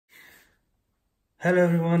Hello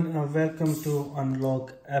everyone, welcome to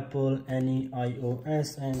Unlock Apple Any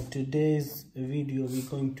iOS, and today's video we're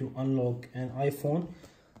going to unlock an iPhone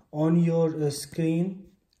on your screen,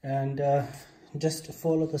 and just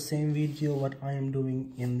follow the same video what I am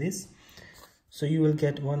doing in this, so you will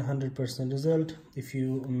get 100% result. If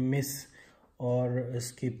you miss or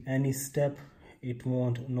skip any step, it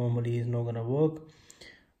won't normally is not gonna work.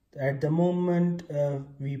 At the moment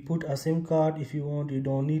we put a SIM card. If you want, you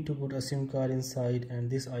don't need to put a SIM card inside, and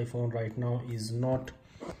this iPhone right now is not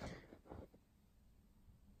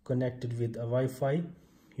connected with a Wi-Fi,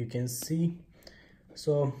 you can see.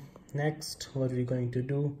 So next, what we're going to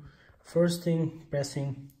do, first thing,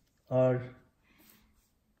 pressing or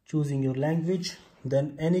choosing your language,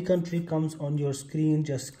 then any country comes on your screen,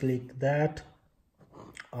 just click that.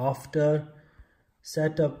 After,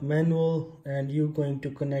 setup manual, and you're going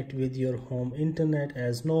to connect with your home internet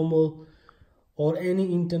as normal, or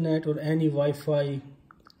any internet or any Wi-Fi.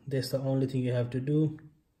 That's the only thing you have to do.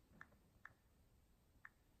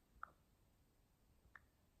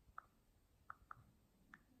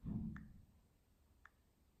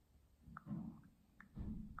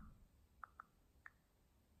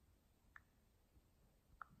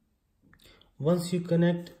 Once you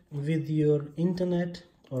connect with your internet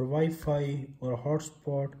or Wi-Fi or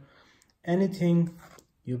hotspot, anything,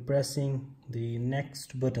 you're pressing the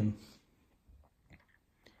next button.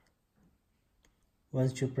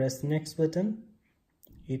 Once you press next button,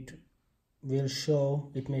 it will show,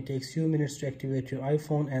 it may take few minutes to activate your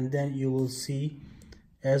iPhone, and then you will see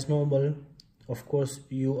as normal. Of course,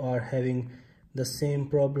 you are having the same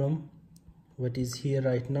problem what is here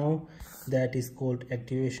right now, that is called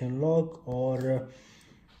activation lock, or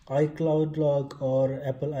iCloud lock, or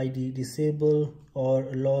Apple ID disable, or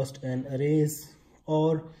lost and erase,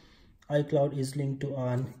 or iCloud is linked to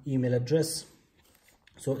an email address.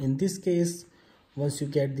 So in this case, once you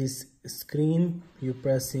get this screen, you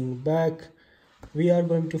pressing back. We are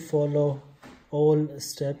going to follow all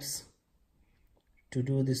steps to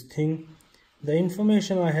do this thing. The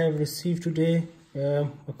information I have received today,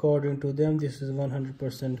 according to them, this is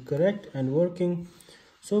 100% correct and working.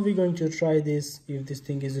 So we're going to try this, if this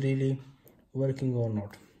thing is really working or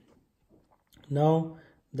not. Now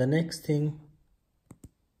the next thing,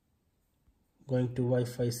 going to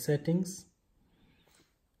Wi-Fi settings,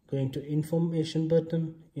 going to information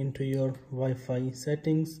button, into your Wi-Fi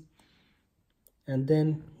settings, and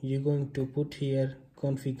then you're going to put here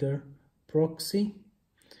configure proxy.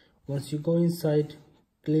 Once you go inside,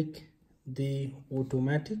 click the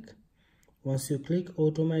automatic. Once you click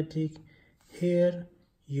automatic, here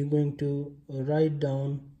you're going to write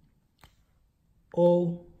down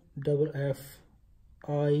OFFICIAL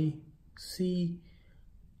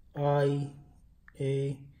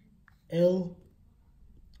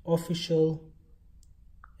official,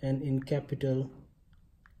 and in capital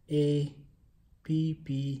APPLE.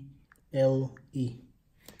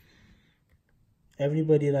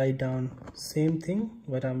 Everybody write down same thing.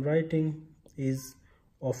 What I'm writing is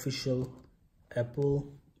official apple.co.uk.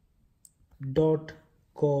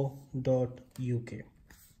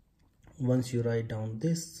 Once you write down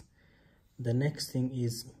this, the next thing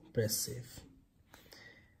is press save.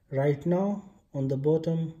 Right now on the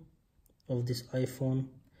bottom of this iPhone,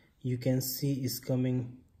 you can see is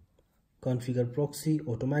coming configure proxy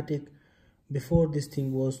automatic. Before, this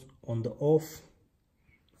thing was on the off,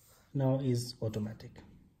 now is automatic.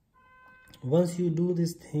 Once you do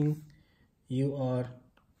this thing, you are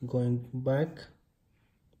going back,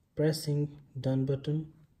 pressing done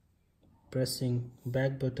button, pressing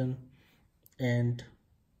back button, and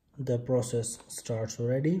the process starts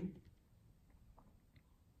already.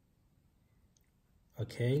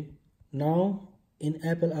 Okay, now in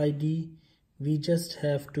Apple ID, we just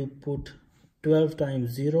have to put 12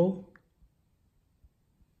 times 0.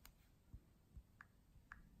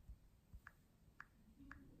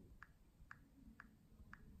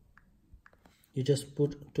 You just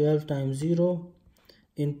put 12 times 0.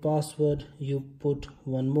 In password, you put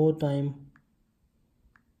one more time.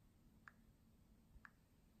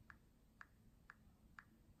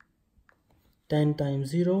 Ten times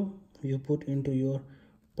 0, you put into your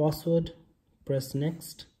password, press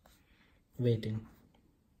next, waiting.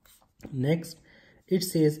 Next, it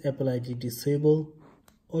says Apple ID disable,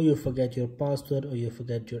 or you forget your password, or you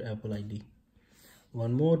forget your Apple ID.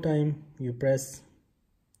 One more time, you press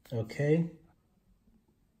OK.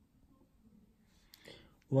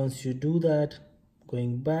 Once you do that,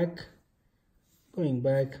 going back,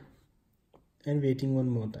 and waiting one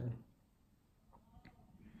more time.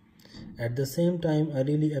 At the same time, I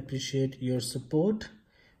really appreciate your support.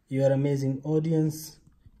 You are amazing audience.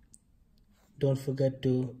 Don't forget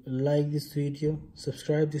to like this video,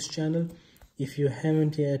 subscribe this channel if you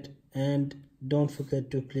haven't yet, and don't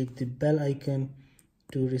forget to click the bell icon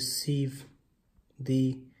to receive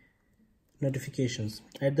the notifications.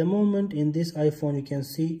 At the moment in this iPhone, you can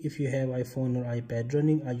see if you have iPhone or iPad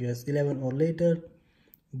running iOS 11 or later,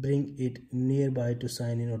 bring it nearby to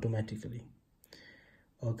sign in automatically.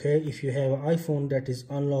 Okay, if you have an iPhone that is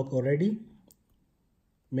unlocked already,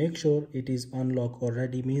 make sure it is unlocked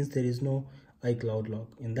already, means there is no iCloud lock.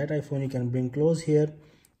 In that iPhone you can bring close here,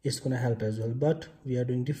 it's gonna help as well, but we are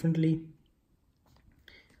doing differently.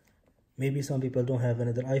 Maybe some people don't have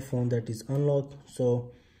another iPhone that is unlocked,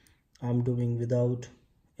 so I'm doing without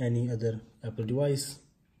any other Apple device.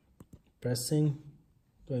 Pressing,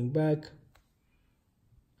 going back,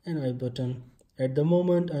 and I button. At the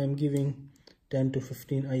moment I am giving 10 to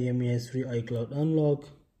 15 IMEIs free iCloud unlock.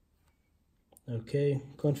 Okay,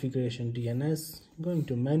 configuration DNS, going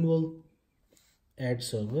to manual, add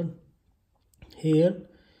server. Here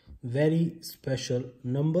very special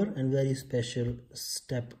number and very special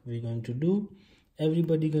step we're going to do.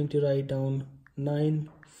 Everybody going to write down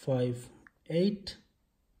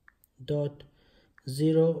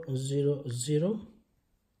 958.000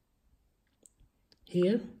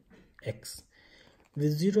 here X.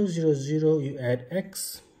 With 000 you add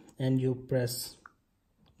X and you press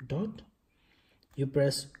dot, you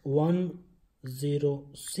press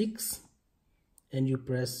 106 and you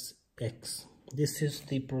press X. This is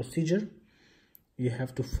the procedure you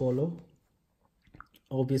have to follow.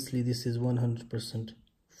 Obviously this is 100%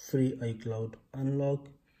 free iCloud unlock.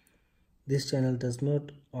 This channel does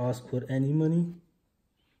not ask for any money,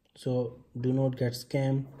 so do not get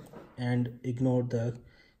scammed and ignore the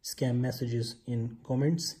scam messages in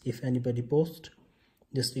comments. If anybody posts,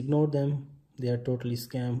 just ignore them, they are totally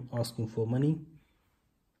scam asking for money.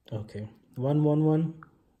 Okay, 111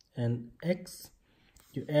 and X,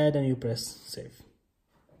 you add and you press save.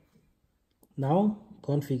 Now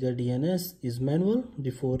configure DNS is manual,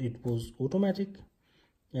 before it was automatic,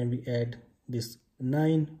 and we add this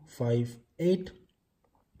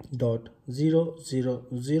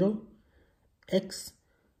 958.000 X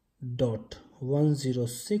dot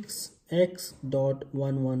 106 X dot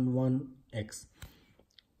 111 X.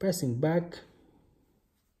 Pressing back.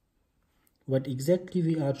 What exactly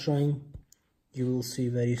we are trying, you will see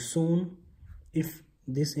very soon. If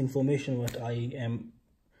this information what I am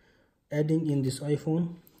adding in this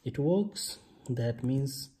iPhone, it works, that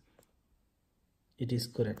means it is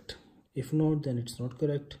correct. If not, then it's not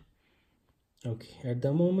correct. Okay, at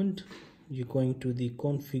the moment you're going to the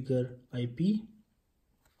configure IP,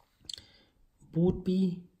 boot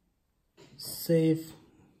P, save,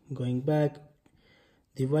 going back.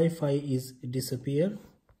 The Wi-Fi is disappear,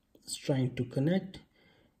 it's trying to connect,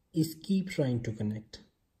 is keep trying to connect.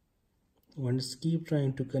 Once keep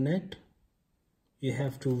trying to connect, you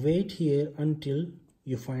have to wait here until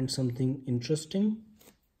you find something interesting.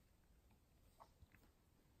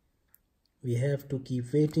 We have to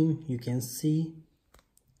keep waiting. You can see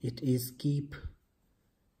it is keep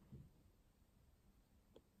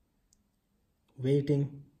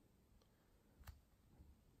waiting.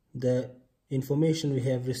 The information we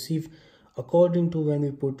have received according to when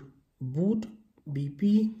we put boot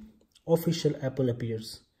BP, official Apple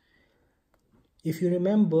appears. If you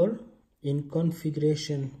remember, in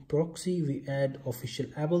configuration proxy we add official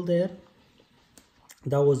Apple there.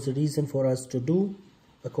 That was the reason for us to do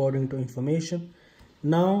according to information.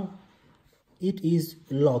 Now it is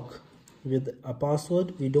locked with a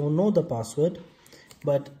password. We don't know the password,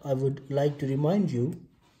 but I would like to remind you,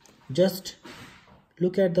 just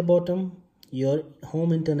look at the bottom. Your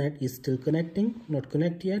home internet is still connecting, not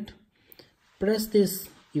connect yet. Press this,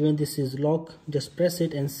 even this is locked, just press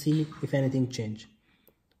it and see if anything change.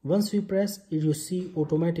 Once we press it, you see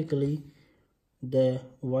automatically the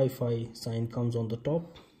Wi-Fi sign comes on the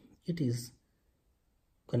top. It is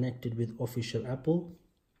connected with official Apple.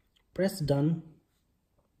 Press done,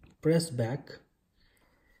 press back,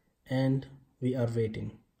 and we are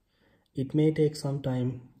waiting. It may take some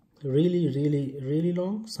time, really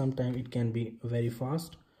long. Sometimes it can be very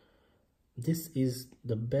fast. This is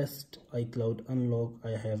the best iCloud unlock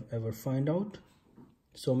I have ever find out,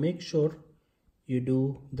 so make sure you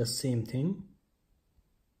do the same thing.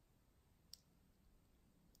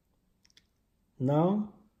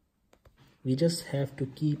 Now we just have to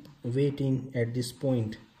keep waiting at this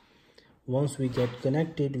point. Once we get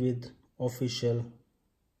connected with official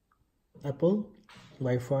Apple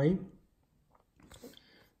Wi-Fi,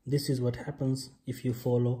 this is what happens if you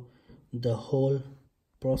follow the whole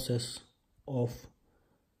process of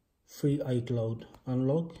free iCloud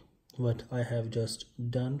unlock, what I have just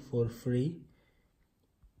done for free.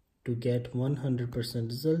 to get 100%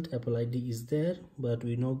 result. Apple ID is there, but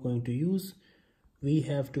we're not going to use. We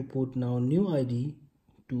have to put now new ID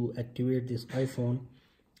to activate this iPhone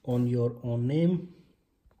on your own name.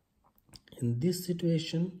 In this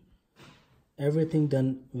situation, everything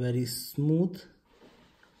done very smooth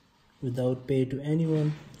without pay to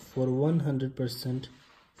anyone for 100%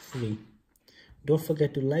 free. Don't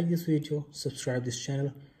forget to like this video, subscribe this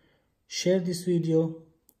channel, share this video,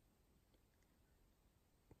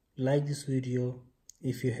 like this video.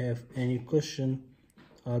 If you have any question,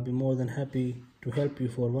 I'll be more than happy to help you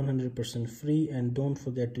for 100% free. And don't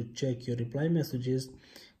forget to check your reply messages.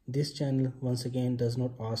 This channel once again does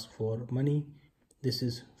not ask for money. This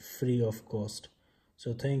is free of cost.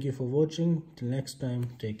 So thank you for watching. Till next time,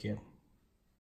 take care.